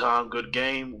all-time good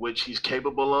game, which he's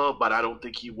capable of, but I don't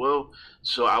think he will.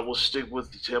 So I will stick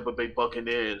with the Tampa Bay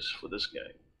Buccaneers for this game.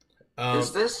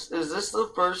 Is this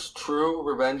the first true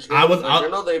revenge game? I was about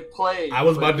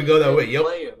to go that way. Yep.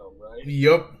 Them, right?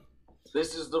 Yep.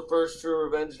 This is the first true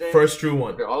revenge game? First true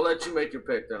one. Okay, I'll let you make your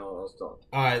pick, then I'll talk.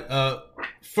 All right.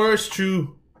 First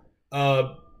true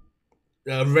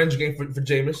revenge game for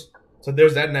Jameis. So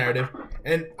there's that narrative.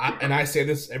 And I say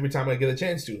this every time I get a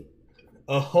chance to.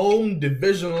 A home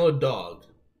divisional dog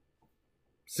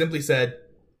simply said,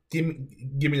 give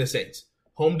me the Saints.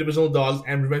 Home divisional dogs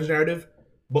and revenge narrative,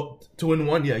 but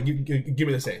 2-1, yeah, give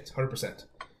me the Saints, 100%.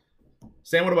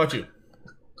 Sam, what about you?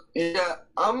 Yeah,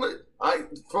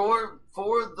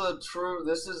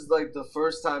 this is like the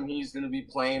first time he's going to be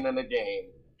playing in a game.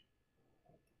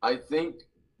 I think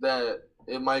that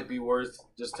it might be worth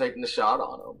just taking a shot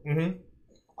on him. Mm-hmm.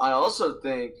 I also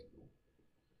think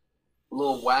a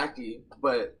little wacky,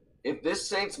 but if this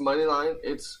Saints money line,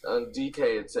 it's on DK,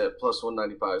 it's at plus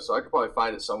 195, so I could probably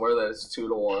find it somewhere that it's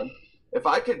 2-1. If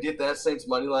I could get that Saints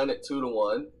money line at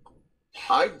 2-1,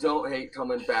 I don't hate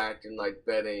coming back and like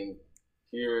betting.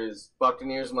 Here is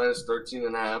Buccaneers minus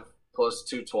 13.5 plus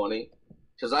 220,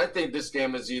 because I think this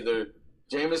game is either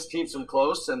Jameis keeps them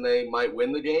close and they might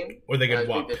win the game, or they get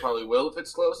whopped. I think they probably will if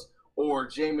it's close, or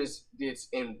Jameis gets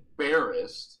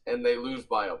embarrassed and they lose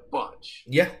by a bunch.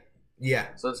 Yeah.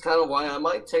 So it's kind of why I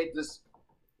might take this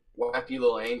wacky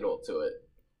little angle to it.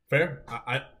 Fair.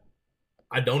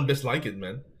 I don't dislike it,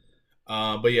 man.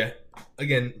 But yeah,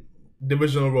 again,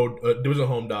 divisional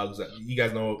home dogs. You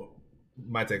guys know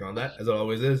my take on that, as it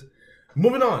always is.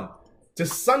 Moving on to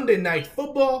Sunday Night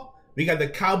Football. We got the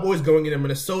Cowboys going into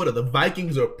Minnesota. The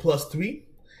Vikings are +3.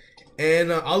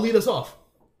 And I'll lead us off.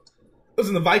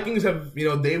 Listen, the Vikings have,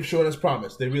 they've shown us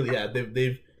promise. They really have.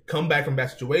 They've come back from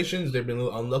bad situations. They've been a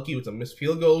little unlucky with some missed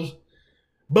field goals.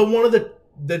 But one of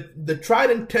the tried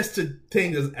and tested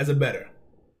things as a bettor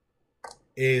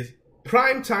is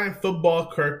primetime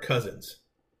football Kirk Cousins.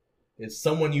 It's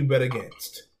someone you bet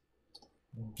against.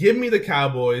 Give me the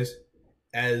Cowboys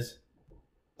as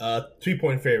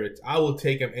 3-point favorites. I will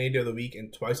take them any day of the week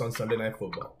and twice on Sunday Night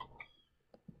Football.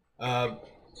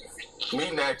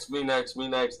 Me next.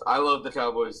 I love the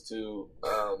Cowboys too.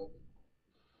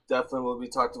 Definitely will be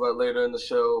talked about later in the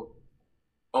show.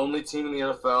 Only team in the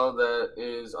NFL that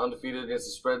is undefeated against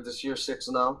the spread this year,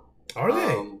 6-0. Are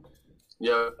they?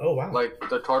 Yeah. Oh wow. Like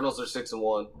the Cardinals are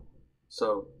 6-1.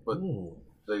 So, but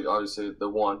they obviously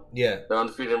won. Yeah. They're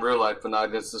undefeated in real life, but not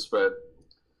against the spread.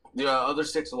 The other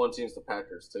 6-1 teams, the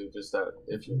Packers too. Just that.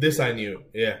 This I knew.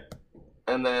 Yeah.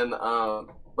 And then,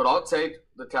 but I'll take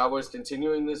the Cowboys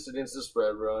continuing this against the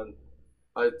spread run.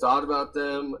 I thought about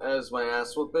them as my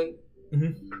ass whooping.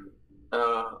 Mm-hmm.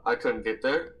 I couldn't get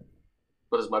there,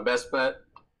 but it's my best bet,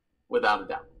 without a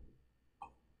doubt.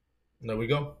 There we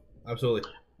go. Absolutely.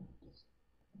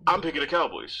 I'm picking the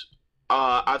Cowboys.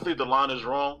 I think the line is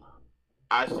wrong.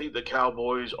 I think the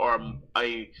Cowboys are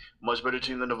a much better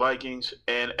team than the Vikings.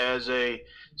 And as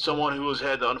someone who has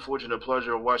had the unfortunate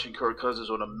pleasure of watching Kirk Cousins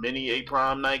on a mini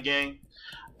prime night game,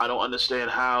 I don't understand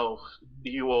how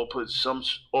you all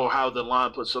how the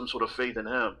line put some sort of faith in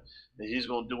him that he's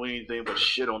going to do anything but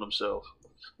shit on himself.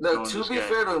 Now, to be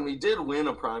fair to him, he did win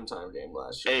a primetime game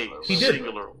last year. He did.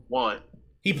 Singular one.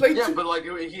 He played two. But like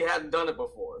he hadn't done it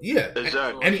before. Yeah,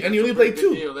 exactly. And he only played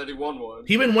 2. Deal that he won one.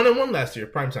 He went 1-1 last year,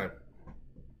 primetime.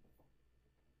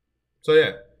 So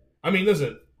yeah, I mean,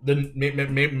 listen,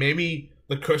 maybe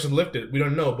the curse is lifted. We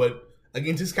don't know, but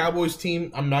against this Cowboys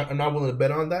team, I'm not willing to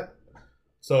bet on that.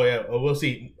 So yeah, we'll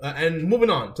see. And moving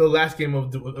on to the last game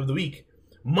of the week,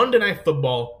 Monday Night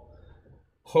Football.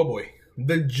 Oh boy,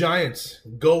 the Giants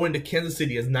go into Kansas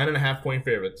City as 9.5-point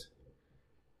favorites.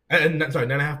 And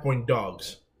 9.5-point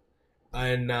dogs.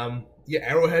 And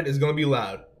Arrowhead is gonna be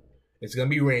loud. It's gonna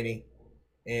be rainy.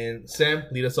 And Sam,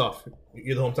 lead us off.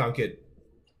 You're the hometown kid.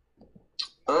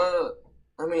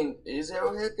 I mean, is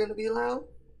Arrowhead gonna be loud?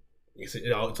 It's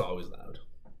always loud.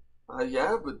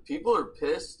 Yeah, but people are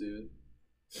pissed, dude.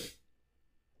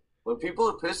 When people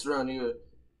are pissed around you,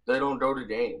 they don't go to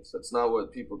games. That's not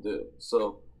what people do.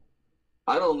 So,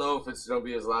 I don't know if it's gonna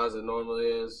be as loud as it normally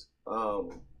is.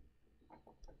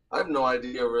 I have no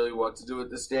idea really what to do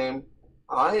with this game.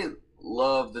 I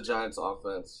love the Giants'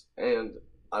 offense, and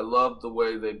I love the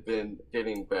way they've been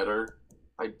getting better.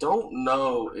 I don't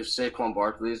know if Saquon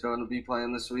Barkley is going to be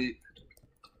playing this week,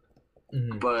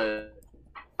 but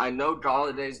I know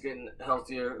Galladay's getting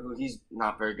healthier. He's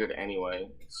not very good anyway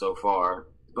so far.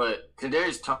 But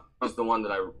Kadarius Toney is the one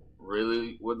that I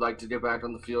really would like to get back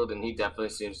on the field, and he definitely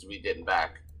seems to be getting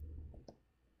back.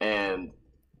 And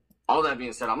all that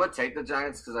being said, I'm going to take the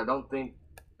Giants because I don't think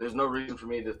there's no reason for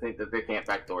me to think that they can't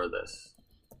backdoor this.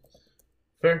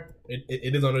 Fair.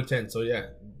 It is under 10, so yeah.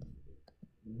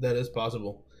 That is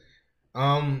possible.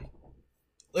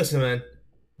 Listen, man.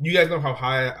 You guys know how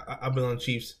high I've been on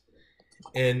Chiefs.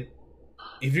 And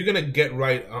if you're going to get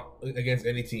right against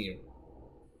any team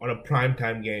on a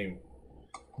primetime game,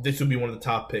 this would be one of the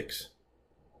top picks.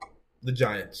 The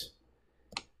Giants.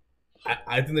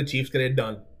 I think the Chiefs get it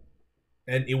done.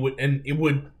 And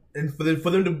for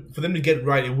them to get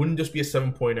right, it wouldn't just be a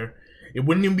 7-pointer. It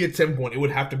wouldn't even be a 10-point. It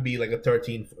would have to be like a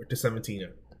 13 to 17.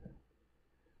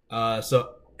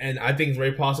 And I think it's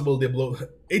very possible they blow.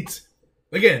 It's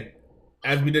again,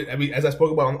 as I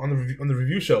spoke about on the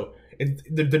review show.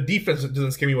 The defense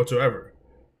doesn't scare me whatsoever.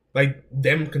 Like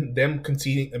them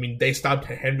conceding. I mean, they stopped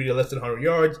Henry to less than 100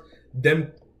 yards.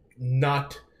 Them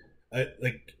not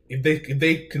like if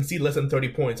they concede less than 30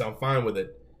 points, I'm fine with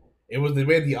it. It was the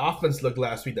way the offense looked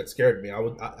last week that scared me.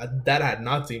 That I had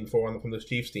not seen before from this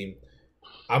Chiefs team.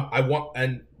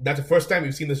 And that's the first time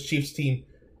we've seen this Chiefs team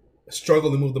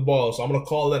struggle to move the ball. So I'm gonna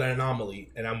call that an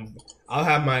anomaly, and I'll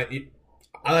have my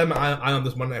eye on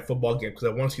this Monday Night Football game because I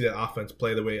want to see that offense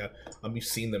play the way I'm used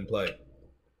to seeing them play.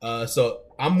 So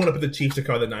I'm gonna put the Chiefs to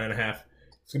cover the 9.5.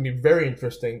 It's gonna be very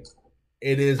interesting.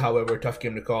 It is, however, a tough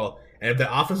game to call, and if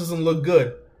the offense doesn't look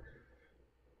good,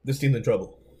 this team's in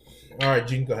trouble. All right,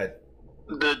 Gene, go ahead.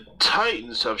 The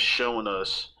Titans have shown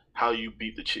us how you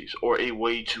beat the Chiefs, or a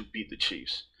way to beat the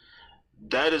Chiefs.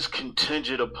 That is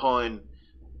contingent upon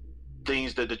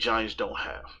things that the Giants don't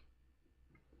have.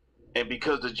 And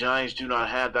because the Giants do not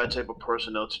have that type of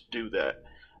personnel to do that,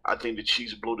 I think the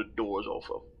Chiefs blow the doors off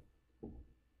of them.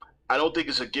 I don't think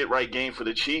it's a get-right game for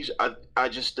the Chiefs. I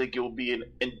just think it will be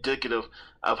indicative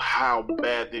of how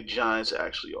bad the Giants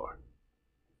actually are.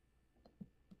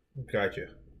 Gotcha.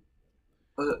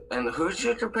 And who did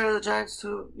you compare the Giants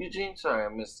to, Eugene? Sorry, I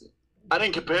missed it. I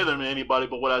didn't compare them to anybody,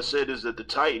 but what I said is that the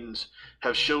Titans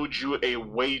have showed you a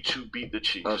way to beat the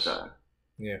Chiefs. Okay.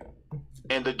 Yeah.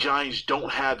 And the Giants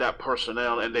don't have that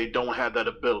personnel, and they don't have that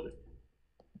ability.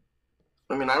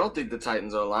 I mean, I don't think the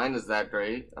Titans' O-line is that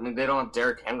great. I mean, they don't have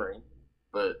Derrick Henry,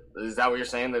 but is that what you're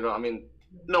saying? They don't. I mean,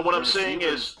 no. What I'm saying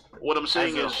is, as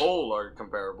a whole are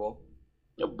comparable.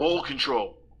 Ball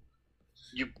control.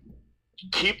 You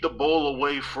keep the ball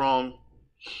away from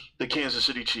the Kansas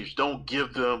City Chiefs. Don't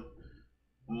give them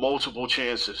multiple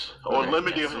chances or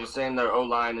limit them. So you're saying their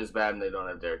O-line is bad and they don't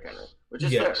have Derrick Henry, which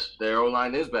is fair. Their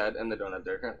O-line is bad and they don't have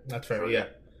Derrick Henry. That's fair. Yeah.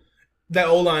 That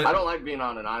O-line. I don't like being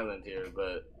on an island here,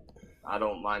 but I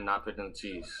don't mind not picking the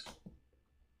Chiefs.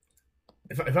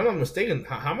 If I'm not mistaken,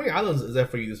 how many islands is that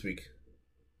for you this week?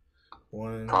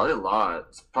 One. Probably a lot.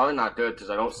 It's probably not good because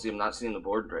I'm not seeing the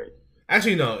board great.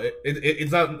 Actually, no.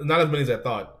 It's not as many as I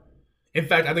thought. In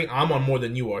fact, I think I'm on more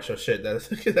than you are. So shit,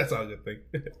 that's not a good thing.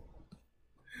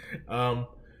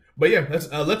 But yeah,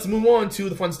 let's move on to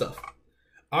the fun stuff.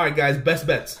 All right, guys, best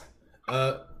bets.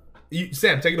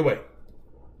 Sam, take it away.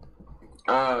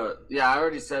 Yeah, I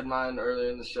already said mine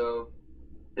earlier in the show.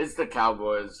 It's the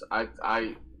Cowboys.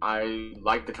 I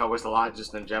like the Cowboys a lot,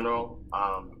 just in general.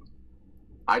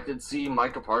 I could see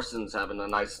Micah Parsons having a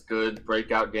nice, good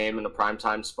breakout game in a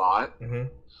primetime spot, and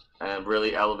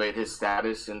really elevate his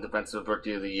status in Defensive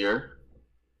Rookie of the Year.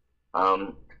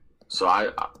 So I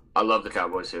love the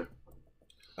Cowboys here.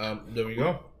 There we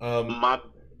go. My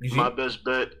best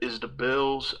bet is the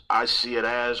Bills. I see it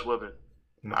as weather.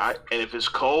 And if it's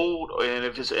cold and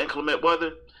if it's inclement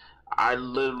weather, I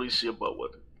literally see a butt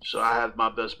weather. So I have my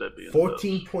best bet being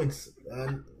 14 points.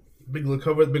 Big old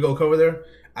cover there.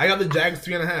 I got the Jags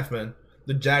 3.5, man.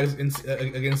 The Jags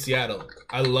against Seattle.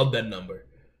 I love that number.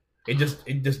 It just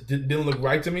didn't look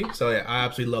right to me. So yeah, I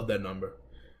absolutely love that number.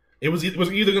 It was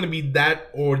either going to be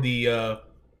that or the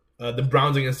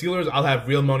Browns against Steelers. I'll have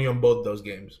real money on both those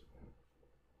games.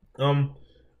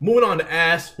 Moving on to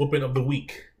ass whooping of the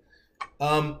week.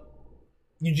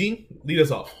 Eugene, lead us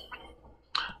off.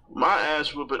 My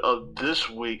ass whooping of this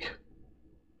week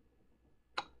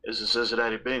is the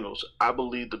Cincinnati Bengals. I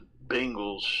believe the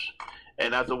Bengals,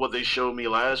 and after what they showed me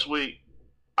last week,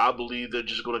 I believe they're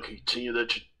just going to continue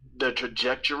their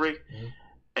trajectory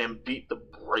and beat the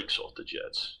brakes off the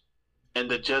Jets. And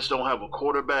the Jets don't have a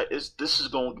quarterback. This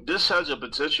has a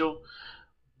potential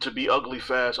to be ugly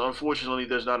fast. Unfortunately,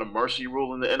 there's not a mercy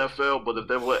rule in the NFL, but if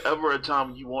there were ever a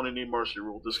time you want any mercy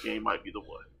rule, this game might be the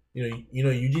one. You know,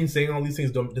 Eugene saying all these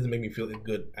things doesn't make me feel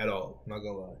good at all. I'm not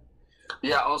gonna lie.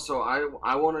 Yeah. Also,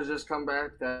 I want to just come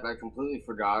back that I completely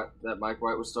forgot that Mike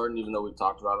White was starting, even though we've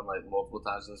talked about him like multiple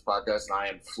times in this podcast, and I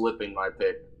am flipping my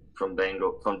pick from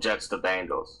Jets to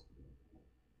Bengals.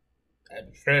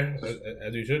 Fair,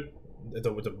 as you should. It's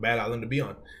a bad island to be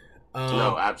on.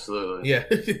 No, absolutely. Yeah.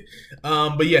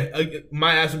 But yeah,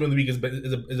 my ass of the week is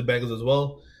the Bengals as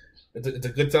well. It's a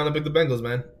good time to pick the Bengals,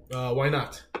 man. Why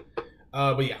not?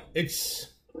 But yeah,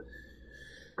 it's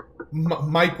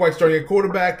Mike White starting at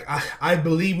quarterback. I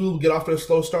believe we'll get off to a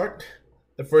slow start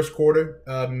the first quarter,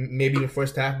 maybe the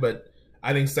first half, but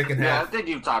I think second half. Yeah, I think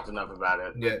you've talked enough about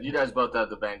it. Yeah. You guys both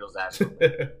have the Bengals ass.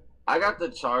 I got the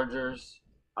Chargers.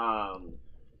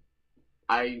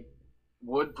 I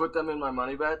would put them in my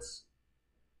money bets,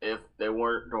 if they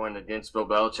weren't going against Bill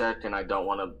Belichick, and I don't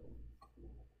want to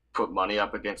put money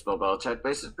up against Bill Belichick,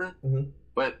 basically. Mm-hmm.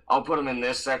 But I'll put them in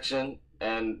this section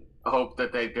and hope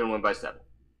that they can win by 7.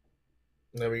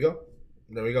 There we go.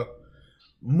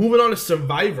 Moving on to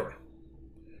Survivor.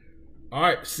 All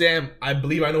right, Sam, I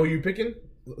believe I know who you're picking,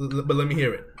 but let me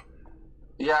hear it.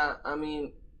 Yeah, I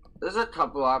mean, there's a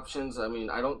couple options. I mean,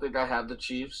 I don't think I have the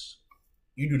Chiefs.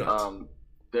 You do not.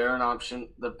 They're an option.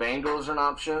 The Bengals are an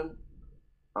option.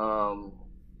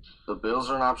 The Bills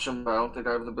are an option, but I don't think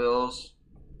I have the Bills.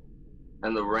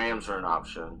 And the Rams are an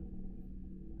option.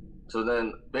 So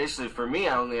then, basically, for me,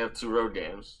 I only have 2 road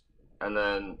games. And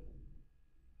then,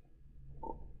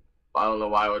 I don't know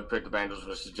why I would pick the Bengals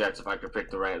versus Jets if I could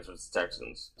pick the Rams versus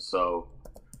Texans. So,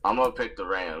 I'm going to pick the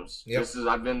Rams. Yep.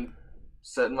 I've been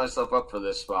setting myself up for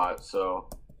this spot, so.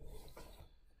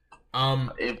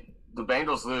 If the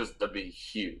Bengals lose, that'd be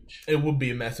huge. It would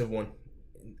be a massive one.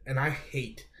 And I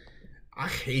hate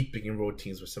picking road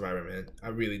teams for Survivor, man. I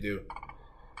really do.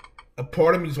 A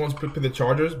part of me just wants to pick the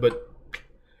Chargers, but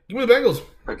give me the Bengals.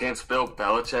 Against Bill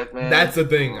Belichick, man. That's the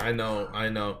thing. I know.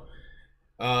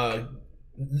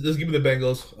 Just give me the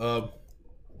Bengals.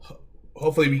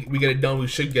 Hopefully we get it done. We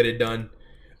should get it done.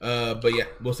 But yeah,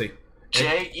 we'll see.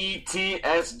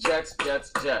 Jets,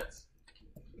 Jets.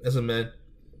 Listen, man.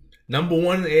 Number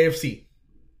 1 in the AFC.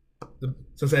 The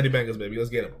Cincinnati Bengals, baby. Let's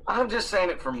get them. I'm just saying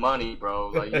it for money, bro.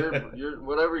 Like you're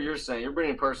whatever you're saying, you're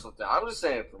bringing personal thing. I'm just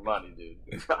saying it for money, dude.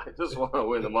 I just want to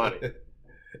win the money.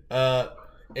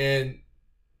 And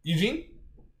Eugene?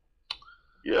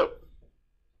 Yep.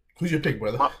 Who's your pick,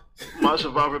 brother? My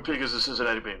Survivor pick is the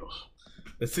Cincinnati Bengals.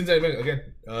 The Cincinnati Bengals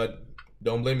again.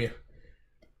 Don't blame you.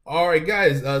 All right,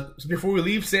 guys. So before we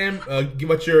leave, Sam,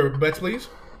 give out your bets, please.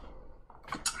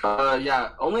 Yeah,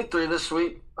 only 3 this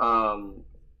week.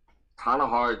 Kind of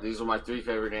hard. These are my 3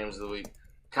 favorite games of the week.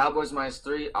 Cowboys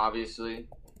 -3, obviously.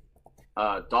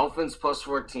 Dolphins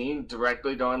 +14,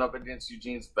 directly going up against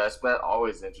Eugene's best bet.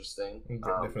 Always interesting.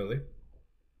 Definitely.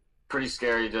 Pretty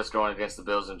scary just going against the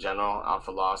Bills in general, off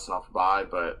a loss and off a bye.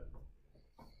 But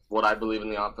what I believe in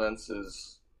the offense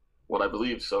is what I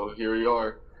believe. So here we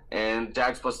are. And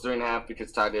Jags +3.5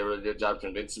 because Ty did a really good job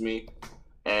convincing me.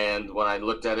 And when I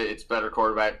looked at it, it's better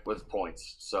quarterback with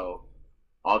points. So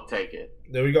I'll take it.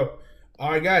 There we go.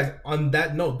 All right, guys. On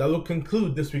that note, that will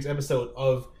conclude this week's episode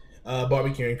of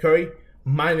Barbecue and Curry.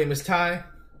 My name is Ty.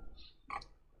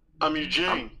 I'm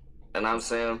Eugene. And I'm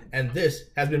Sam. And this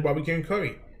has been Barbecue and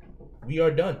Curry. We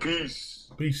are done. Peace.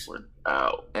 We're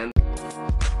out. And